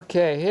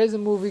Okay, here's a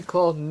movie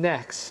called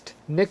Next.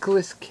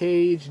 Nicolas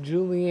Cage,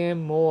 Julianne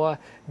Moore,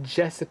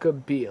 Jessica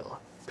Biel.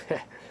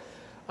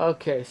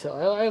 Okay, so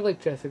I like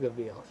Jessica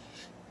Biel.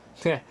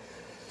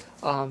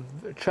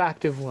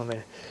 Attractive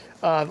woman.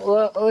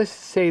 Let's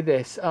say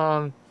this.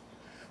 Yeah,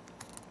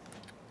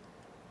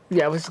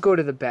 let's go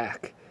to the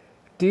back.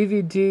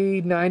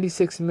 DVD,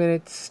 96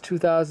 minutes,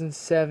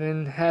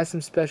 2007. Has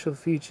some special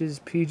features,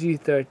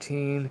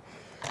 PG-13.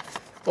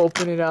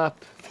 Open it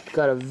up.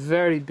 Got a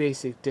very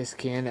basic disc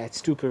can, that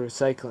stupid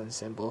recycling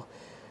symbol.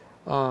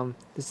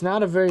 It's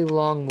not a very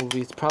long movie.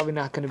 It's probably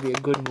not going to be a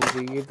good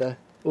movie either.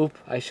 Oop,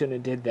 I shouldn't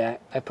have did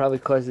that. I probably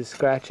caused a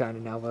scratch on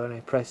it now when I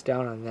pressed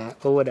down on that,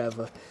 but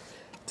whatever.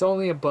 It's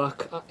only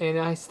 $1, and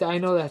I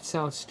know that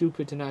sounds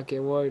stupid to not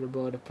get worried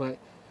about it, but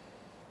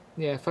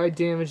yeah, if I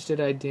damaged it,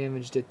 I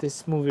damaged it.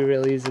 This movie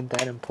really isn't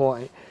that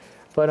important.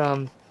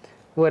 But,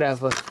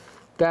 whatever.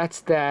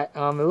 That's that.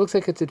 It looks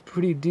like it's a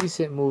pretty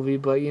decent movie,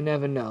 but you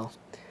never know.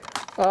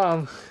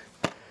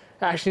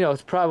 Actually, no,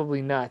 it's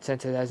probably not,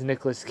 since it has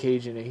Nicolas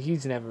Cage in it.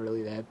 He's never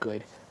really that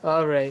good.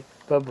 Alright,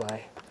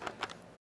 bye-bye.